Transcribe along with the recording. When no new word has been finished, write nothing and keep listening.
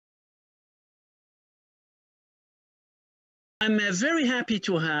I'm very happy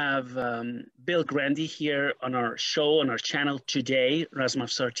to have Bill Grandy here on our show, on our channel today,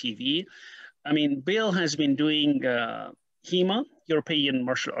 Razmafsar TV. I mean, Bill has been doing HEMA, European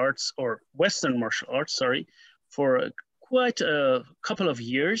Martial Arts, or Western Martial Arts, sorry, for quite a couple of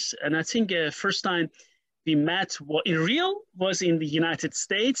years. And I think first time we met in real was in the United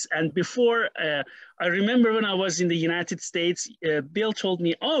States. And before, I remember when I was in the United States, Bill told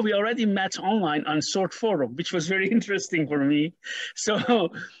me, oh, we already met online on Sword Forum, which was very interesting for me.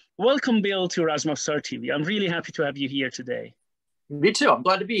 So welcome, Bill, to Razmafsar TV. I'm really happy to have you here today. Me too. I'm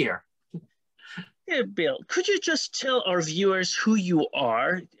glad to be here. Yeah, Bill, could you just tell our viewers who you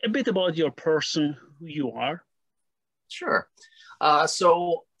are, a bit about your person, who you are? Sure.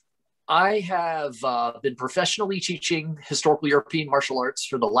 So I have been professionally teaching historical European martial arts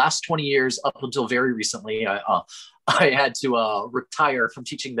for the last 20 years up until very recently. I had to retire from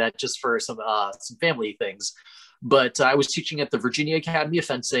teaching that just for some family things. But I was teaching at the Virginia Academy of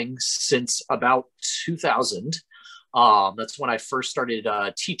Fencing since about 2000. That's when I first started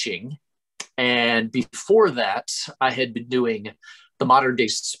teaching. And before that, I had been doing the modern day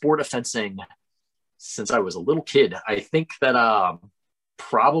sport of fencing since I was a little kid. I think that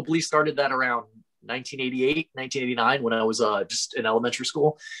probably started that around 1988, 1989 when I was just in elementary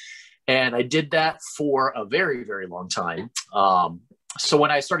school. And I did that for a very, very long time. So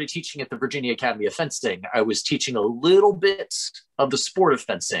when I started teaching at the Virginia Academy of Fencing, I was teaching a little bit of the sport of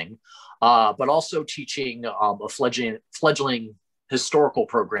fencing, but also teaching a fledgling historical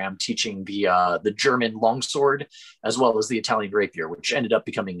program, teaching the German longsword as well as the Italian rapier, which ended up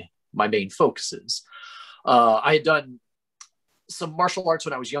becoming my main focuses. I had done some martial arts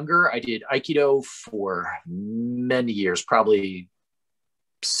when I was younger. I did Aikido for many years, probably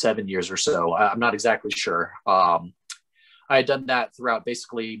 7 years or so. I'm not exactly sure. I had done that throughout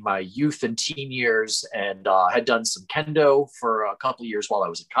basically my youth and teen years, and had done some Kendo for a couple of years while I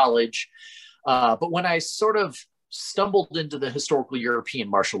was in college. But when I sort of stumbled into the historical European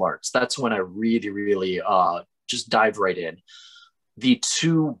martial arts, that's when I really, really just dived right in. The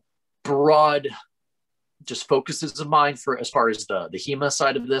two broad just focuses of mine for as far as the HEMA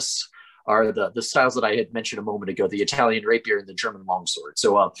side of this are the styles that I had mentioned a moment ago, the Italian rapier and the German longsword.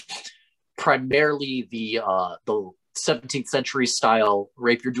 So primarily the 17th century style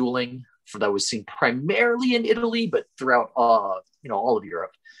rapier dueling that was seen primarily in Italy, but throughout all of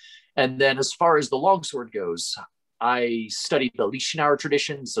Europe. And then as far as the longsword goes, I studied the Liechtenauer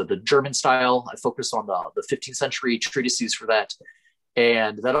tradition, so the German style. I focus on the 15th century treatises for that.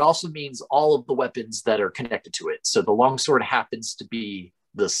 And that also means all of the weapons that are connected to it. So the longsword happens to be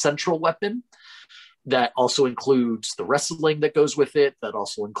the central weapon. That also includes the wrestling that goes with it. That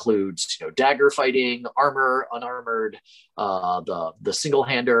also includes, dagger fighting, armor, unarmored, the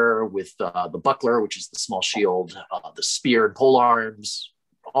single-hander with the buckler, which is the small shield, the spear and pole arms,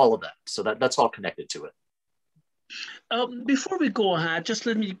 all of that. So that's all connected to it. Before we go ahead,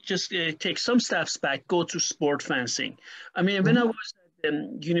 let me take some steps back, go to sport fencing. I mean, when I was at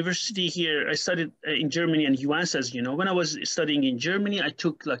university here, I studied in Germany and US, as you know. When I was studying in Germany, I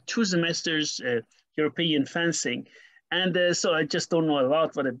took like 2 semesters European fencing. And so I just don't know a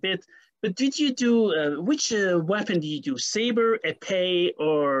lot, but a bit. But did you do, which weapon did you do? Saber, épée,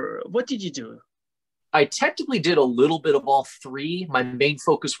 or what did you do? I technically did a little bit of all three. My main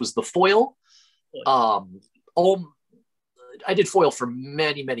focus was the foil. I did foil for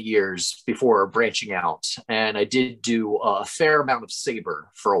many, many years before branching out, and I did do a fair amount of saber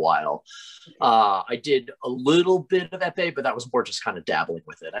for a while. I did a little bit of épée, but that was more just kind of dabbling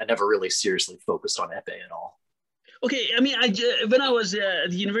with it. I never really seriously focused on épée at all. Okay, I mean, when I was at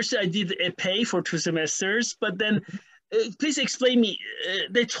the university, I did épée for 2 semesters, but then please explain me.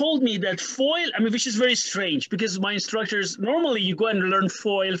 They told me that foil, I mean, which is very strange because my instructors, normally you go and learn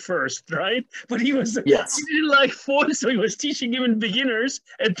foil first, right? But he didn't like foil, so he was teaching even beginners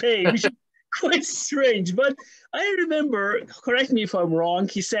épée, which is quite strange. But I remember, correct me if I'm wrong,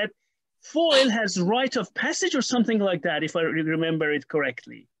 he said foil has rite of passage or something like that, if I remember it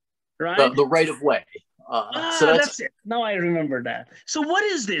correctly, right? The right of way. So that's it. Now I remember that. So what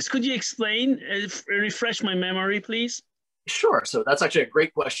is this? Could you explain, refresh my memory, please? Sure. So that's actually a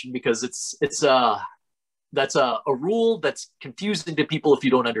great question because that's a rule that's confusing to people if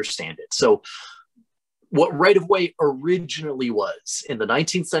you don't understand it. So what right of way originally was in the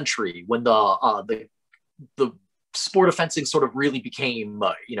 19th century, when the sport of fencing sort of really became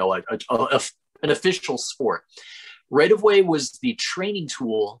an official sport, right of way was the training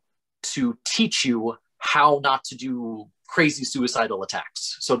tool to teach you how not to do crazy suicidal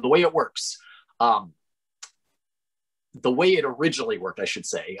attacks. So the way it works, the way it originally worked, I should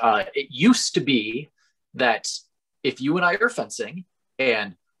say, it used to be that if you and I are fencing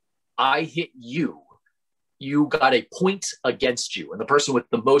and I hit you, you got a point against you, and the person with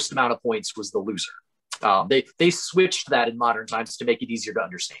the most amount of points was the loser. They switched that in modern times to make it easier to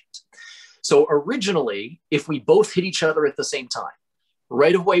understand. So originally, if we both hit each other at the same time,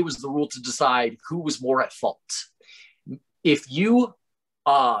 right away was the rule to decide who was more at fault. If you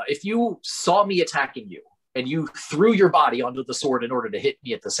saw me attacking you and you threw your body onto the sword in order to hit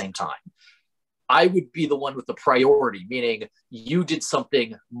me at the same time, I would be the one with the priority, meaning you did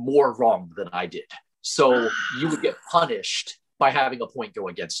something more wrong than I did. So you would get punished by having a point go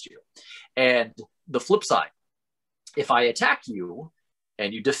against you. And the flip side, if I attack you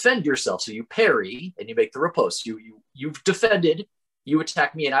and you defend yourself, so you parry and you make the riposte, you've defended, you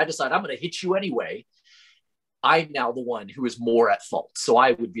attack me, and I decide I'm going to hit you anyway, I'm now the one who is more at fault. So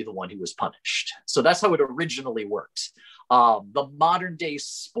I would be the one who was punished. So that's how it originally worked. The modern day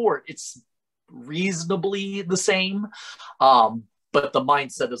sport, it's reasonably the same, but the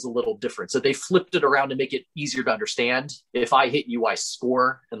mindset is a little different. So they flipped it around to make it easier to understand. If I hit you, I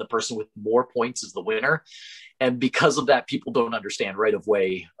score, and the person with more points is the winner. And because of that, people don't understand right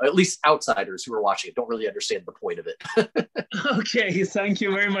away, at least outsiders who are watching it don't really understand the point of it. Okay, thank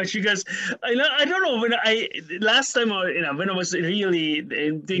you very much. Because I don't know, last time when I was really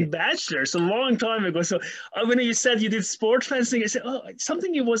doing bachelor's a long time ago. So when you said you did sport fencing, I said, oh,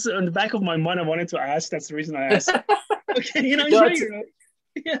 something it was on the back of my mind I wanted to ask. That's the reason I asked. Okay,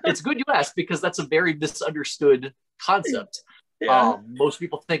 it's good you asked, because that's a very misunderstood concept. Yeah. Most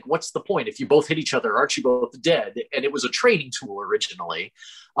people think, what's the point? If you both hit each other, aren't you both dead? And it was a training tool originally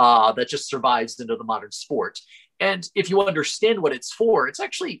that just survives into the modern sport. And if you understand what it's for, it's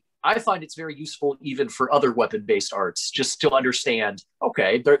actually, I find it's very useful even for other weapon-based arts, just to understand,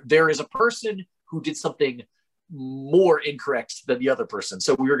 okay, there is a person who did something more incorrect than the other person.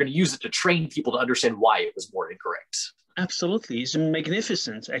 So we were going to use it to train people to understand why it was more incorrect. Absolutely. It's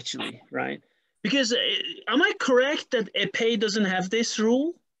magnificent, actually, right? Because am I correct that épée doesn't have this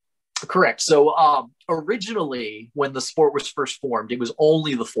rule? Correct. So originally, when the sport was first formed, it was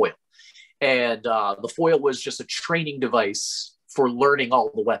only the foil. And the foil was just a training device for learning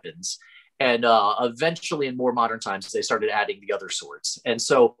all the weapons. And eventually, in more modern times, they started adding the other swords. And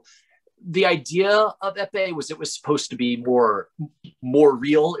so the idea of épée was it was supposed to be more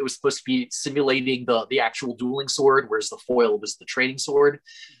real. It was supposed to be simulating the actual dueling sword, whereas the foil was the training sword.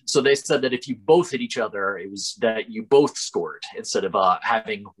 So they said that if you both hit each other, it was that you both scored instead of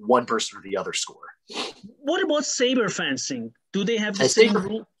having one person or the other score. What about saber fencing? Do they have the same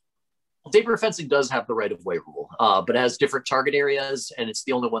rule? Saber fencing does have the right of way rule, but it has different target areas, and it's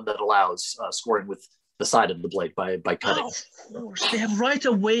the only one that allows scoring with the side of the blade by cutting. Oh, of course, they have right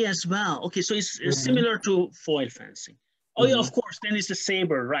of way as well. Okay, so it's similar to foil fencing. Oh yeah, of course. Then it's the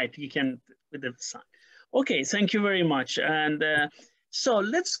saber, right? You can with the side. Okay, thank you very much. And so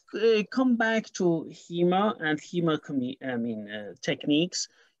let's come back to HEMA and HEMA techniques.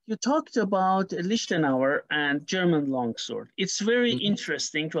 You talked about Liechtenauer and German longsword. It's very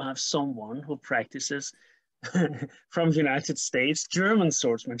interesting to have someone who practices from the United States German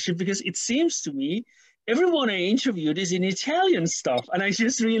swordsmanship, because it seems to me everyone I interviewed is in Italian stuff. And I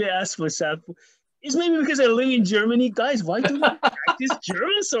just really asked myself, is maybe because I live in Germany, guys, why don't you practice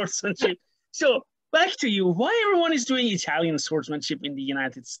German swordsmanship? So back to you, why everyone is doing Italian swordsmanship in the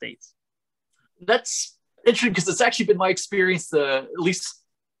United States? That's interesting, because it's actually been my experience, at least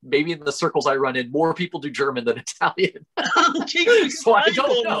maybe in the circles I run in, more people do German than Italian. Okay, so I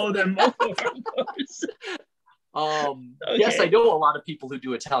don't know them. Okay. Yes, I know a lot of people who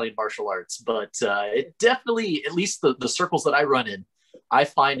do Italian martial arts, but it definitely, at least the circles that I run in, I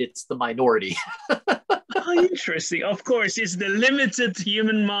find it's the minority. Oh, interesting. Of course, it's the limited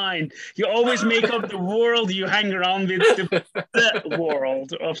human mind. You always make up the world you hang around with, the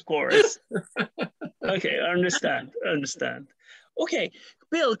world, of course. Okay, I understand. Okay,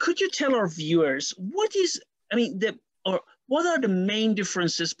 Bill, could you tell our viewers what are the main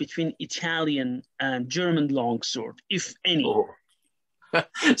differences between Italian and German longsword, if any? Oh.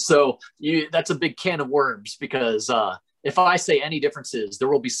 So that's a big can of worms, because if I say any differences, there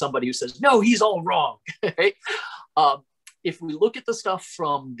will be somebody who says, no, he's all wrong. If we look at the stuff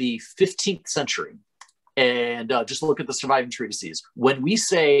from the 15th century and just look at the surviving treatises, when we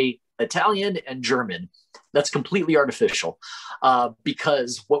say Italian and German, that's completely artificial,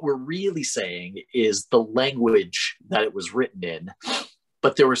 because what we're really saying is the language that it was written in.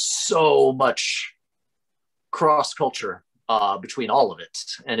 But there was so much cross-culture between all of it.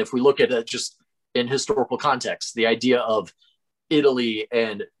 And if we look at it just in historical context, the idea of Italy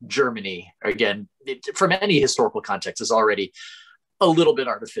and Germany, again, from any historical context, is already a little bit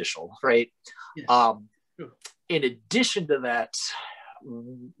artificial, right? Yes. in addition to that,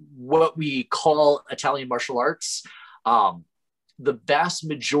 what we call Italian martial arts, the vast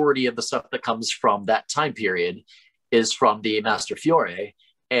majority of the stuff that comes from that time period is from the Master Fiore.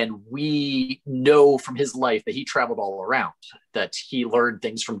 And we know from his life that he traveled all around, that he learned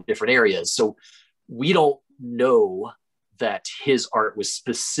things from different areas. So we don't know that his art was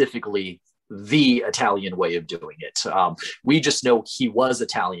specifically the Italian way of doing it. We just know he was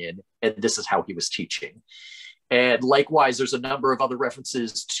Italian and this is how he was teaching. And likewise, there's a number of other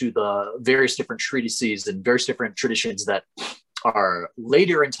references to the various different treatises and various different traditions that are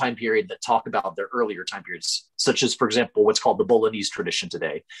later in time period that talk about their earlier time periods, such as, for example, what's called the Bolognese tradition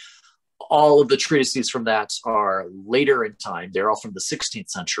today. All of the treatises from that are later in time. They're all from the 16th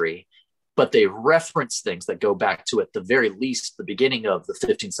century, but they reference things that go back to, at the very least, the beginning of the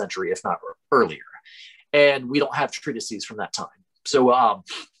 15th century, if not earlier. And we don't have treatises from that time. So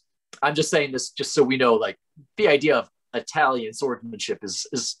I'm just saying this just so we know, like, the idea of Italian swordsmanship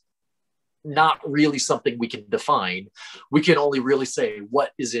is not really something we can define. We can only really say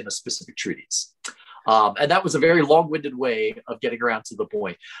what is in a specific treatise. And that was a very long-winded way of getting around to the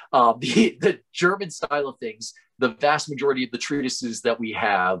point. The German style of things, the vast majority of the treatises that we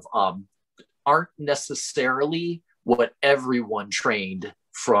have aren't necessarily what everyone trained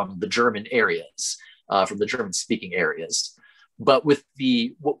from the German areas, from the German-speaking areas. But with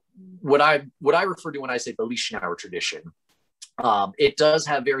what I refer to when I say the Liechtenauer tradition, it does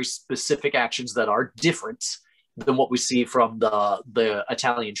have very specific actions that are different than what we see from the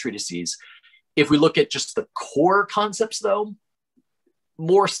Italian treatises. If we look at just the core concepts, though,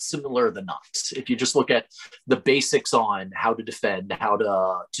 more similar than not. If you just look at the basics on how to defend, how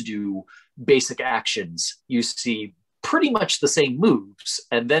to do basic actions, you see pretty much the same moves.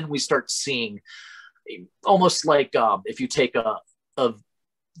 And then we start seeing almost like if you take a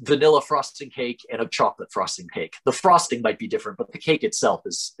vanilla frosting cake and a chocolate frosting cake. The frosting might be different, but the cake itself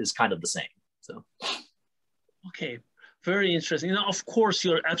is kind of the same. So, okay, very interesting. Now, of course,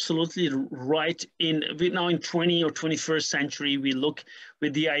 you're absolutely right. Now in 20th or 21st century, we look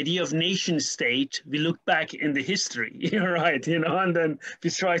with the idea of nation state. We look back in the history. You're right, and then we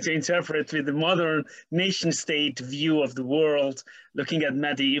try to interpret with the modern nation state view of the world, looking at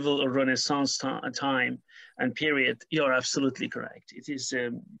medieval or Renaissance time and period. You're absolutely correct. It is.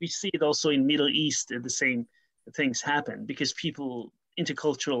 We see it also in Middle East. The same things happen because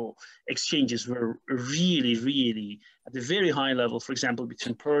intercultural exchanges were really, really at a very high level. For example,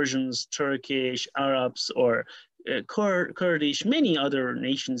 between Persians, Turkish, Arabs, or Kurdish, many other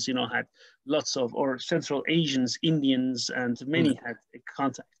nations, had lots of, or Central Asians, Indians, and many had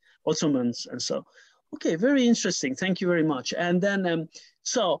contact, Ottomans, and so. Okay, very interesting. Thank you very much. And then,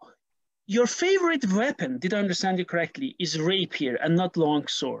 so your favorite weapon, did I understand you correctly, is rapier and not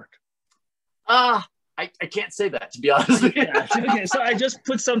longsword? I can't say that, to be honest with you. Okay, so I just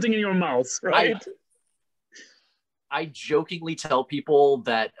put something in your mouth, right? I jokingly tell people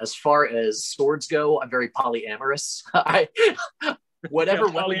that as far as swords go, I'm very polyamorous. Whatever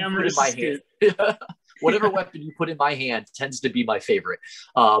weapon you put in my hand, whatever weapon you put in my hand tends to be my favorite.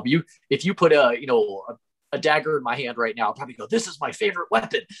 If you put a dagger in my hand right now, I'll probably go, "This is my favorite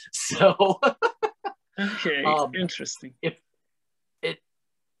weapon." So, okay, interesting. If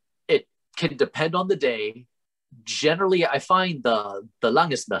it can depend on the day. Generally, I find the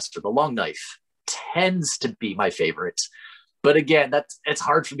Langesmesser, the long knife, tends to be my favorite. But again, it's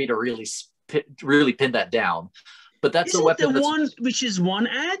hard for me to really pin that down. But that's a weapon. The one which is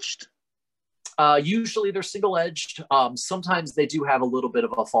one-edged? Usually they're single-edged. Sometimes they do have a little bit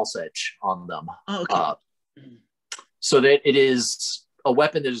of a false edge on them. Oh, okay. So that it is a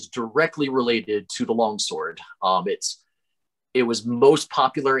weapon that is directly related to the longsword. It was most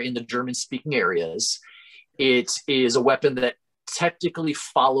popular in the German-speaking areas. It is a weapon that technically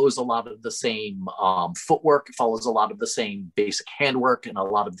follows a lot of the same footwork, follows a lot of the same basic handwork, and a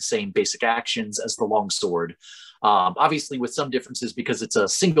lot of the same basic actions as the longsword. Obviously, with some differences because it's a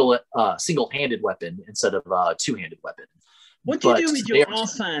single-handed weapon instead of a two-handed weapon. What do you do with your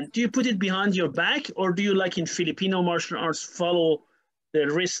offhand? Do you put it behind your back, or do you, like in Filipino martial arts, follow the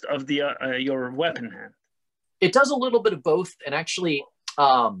wrist of your weapon hand? It does a little bit of both, and actually,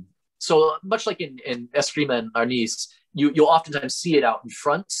 so much like in Eskrima and Arnis, you'll oftentimes see it out in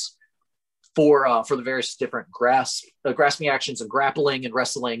front for the various different grasping actions and grappling and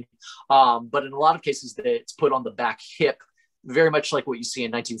wrestling. But in a lot of cases, it's put on the back hip, very much like what you see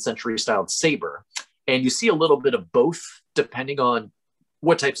in 19th century styled saber. And you see a little bit of both, depending on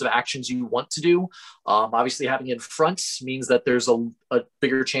what types of actions you want to do. Obviously, having it in front means that there's a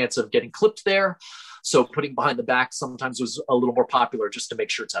bigger chance of getting clipped there. So putting behind the back sometimes was a little more popular just to make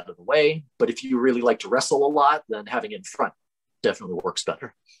sure it's out of the way. But if you really like to wrestle a lot, then having it in front definitely works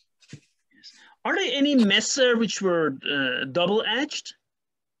better. Are there any messer which were double-edged?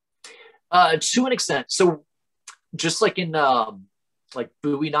 To an extent. So just like in like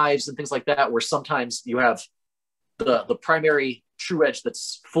Bowie knives and things like that, where sometimes you have the primary true edge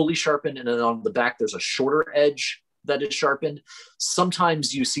that's fully sharpened, and then on the back there's a shorter edge that is sharpened.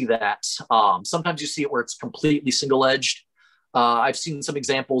 Sometimes you see that. Sometimes you see it where it's completely single-edged. I've seen some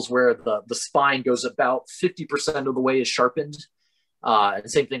examples where the spine goes about 50% of the way is sharpened. And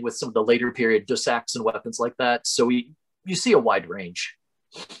same thing with some of the later period Dussacs weapons like that. So you see a wide range.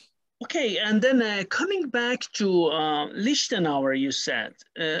 Okay, and then coming back to Liechtenauer, you said,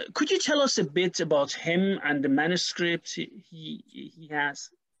 could you tell us a bit about him and the manuscripts he has,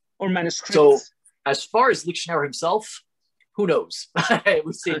 or manuscripts? So as far as Liechtenauer himself, who knows?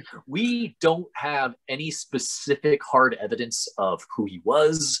 We don't have any specific hard evidence of who he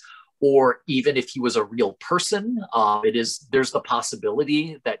was, or even if he was a real person. There's the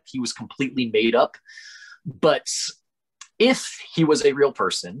possibility that he was completely made up. But if he was a real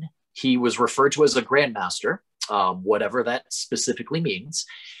person, he was referred to as a grandmaster, whatever that specifically means.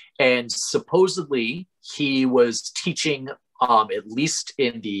 And supposedly he was teaching at least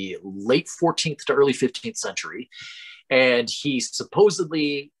in the late 14th to early 15th century. And he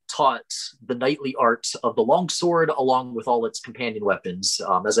supposedly taught the knightly art of the longsword along with all its companion weapons.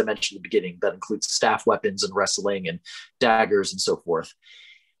 As I mentioned at the beginning, that includes staff weapons and wrestling and daggers and so forth.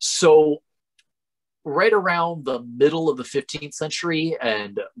 So right around the middle of the 15th century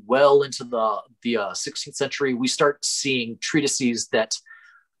and well into the 16th century, we start seeing treatises that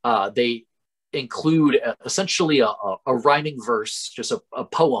they include essentially a rhyming verse, just a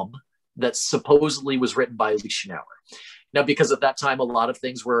poem that supposedly was written by Liechtenauer. Now, because at that time, a lot of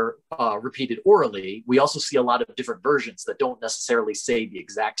things were repeated orally, we also see a lot of different versions that don't necessarily say the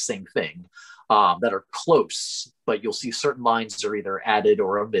exact same thing, that are close, but you'll see certain lines are either added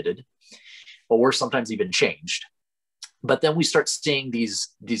or omitted, or sometimes even changed. But then we start seeing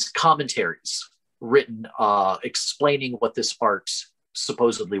these commentaries written explaining what this art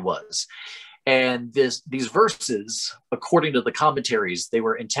supposedly was. And these verses, according to the commentaries, they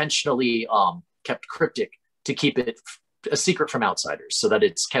were intentionally kept cryptic to keep it a secret from outsiders, so that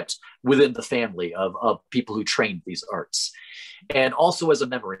it's kept within the family of people who trained these arts. And also as a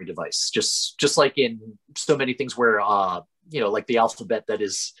memory device, just like in so many things where, like the alphabet that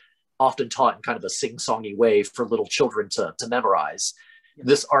is often taught in kind of a sing-songy way for little children to memorize. Yes.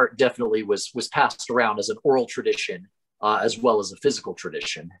 This art definitely was passed around as an oral tradition, as well as a physical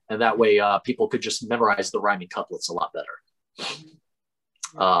tradition. And that way people could just memorize the rhyming couplets a lot better.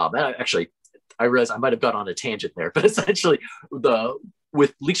 Actually, I realize I might have gone on a tangent there, but essentially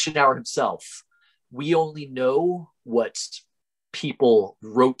with Liechtenauer himself, we only know what people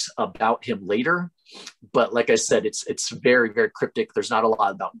wrote about him later. But like I said, it's very, very cryptic. There's not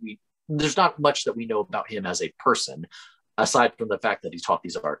much that we know about him as a person, aside from the fact that he taught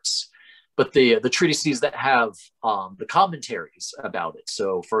these arts. But the treatises that have the commentaries about it.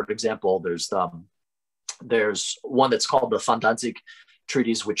 So, for example, there's one that's called the Fandanzig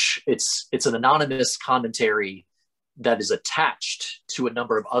treatise, which it's an anonymous commentary that is attached to a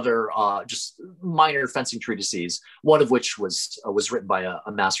number of other just minor fencing treatises. One of which was written by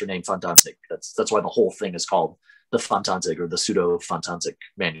a master named Fandanzig. That's why the whole thing is called the Fandanzig, or the pseudo Fandanzig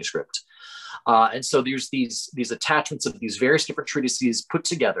manuscript. And so there's these attachments of these various different treatises put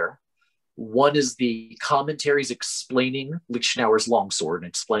together. One is the commentaries explaining Liechtenauer's longsword and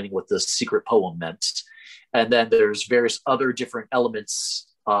explaining what the secret poem meant. And then there's various other different elements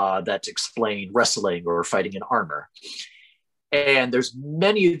that explain wrestling or fighting in armor. And there's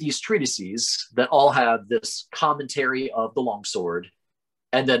many of these treatises that all have this commentary of the longsword,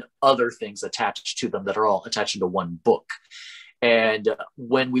 and then other things attached to them that are all attached into one book. And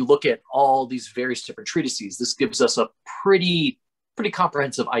when we look at all these various different treatises, this gives us a pretty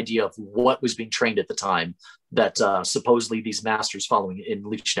comprehensive idea of what was being trained at the time that supposedly these masters following in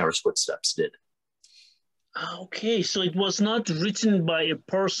Liechtenauer's footsteps did. Okay, so it was not written by a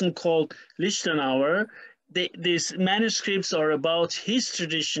person called Liechtenauer. These manuscripts are about his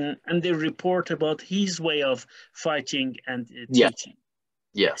tradition, and they report about his way of fighting and teaching.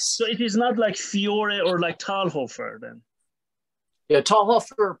 Yes. So it is not like Fiore or like Talhofer then. Yeah,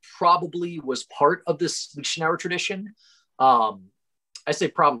 Talhofer probably was part of this Liechtenauer tradition. I say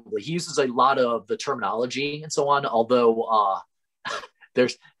probably. He uses a lot of the terminology and so on, although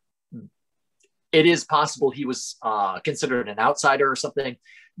it is possible he was considered an outsider or something.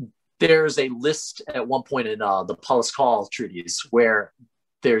 There's a list at one point in the Paulus Call treatise where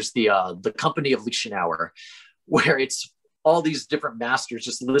there's the company of Liechtenauer, where it's all these different masters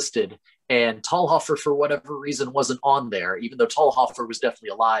just listed, and Talhofer, for whatever reason, wasn't on there, even though Talhofer was definitely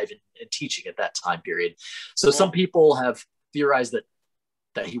alive and teaching at that time period. So some people have theorized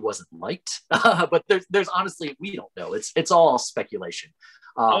that he wasn't liked, but there's honestly, we don't know. It's all speculation.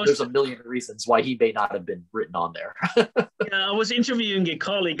 There's a million reasons why he may not have been written on there. Yeah, I was interviewing a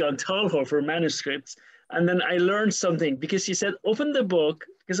colleague on Talhofer manuscripts, and then I learned something because he said, open the book,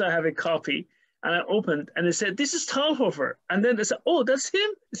 because I have a copy, and I opened, and it said, this is Talhofer. And then I said, oh, that's him?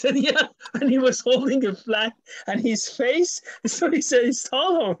 I said, yeah. And he was holding a flag, and his face, so he said, it's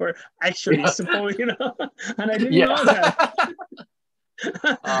Talhofer. Actually, suppose, you know, and I didn't know that.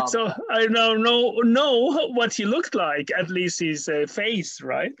 So I now know what he looked like, at least his face,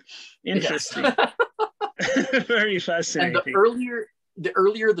 right? Interesting. Yes. Very fascinating. And the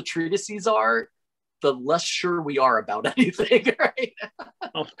earlier the treatises are, the less sure we are about anything, right?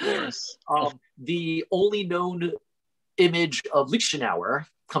 Of course. The only known image of Liechtenauer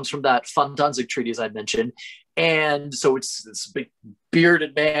comes from that Von Danzig treatise I mentioned. And so it's this big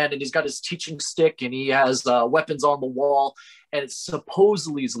bearded man, and he's got his teaching stick, and he has weapons on the wall, and it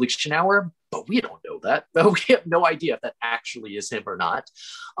supposedly is Liechtenauer, but we don't know that. We have no idea if that actually is him or not.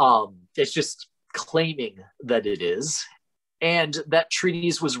 It's just claiming that it is. And that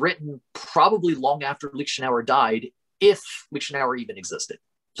treatise was written probably long after Liechtenauer died, if Liechtenauer even existed.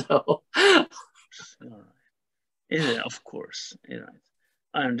 So, yeah, of course. Yeah,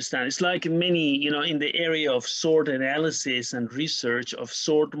 I understand. It's like many, you know, in the area of sword analysis and research of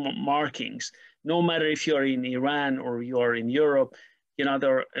sword markings, no matter if you're in Iran or you are in Europe, you know,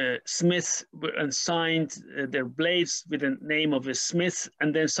 there are smiths and signed their blades with the name of a smith,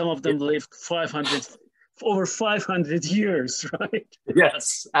 and then some of them lived over 500 years, right?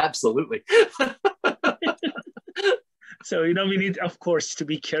 Yes, absolutely. So, you know, we need, of course, to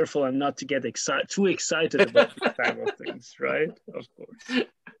be careful and not to get too excited about these type of things, right? Of course.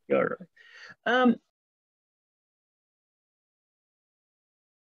 You're right.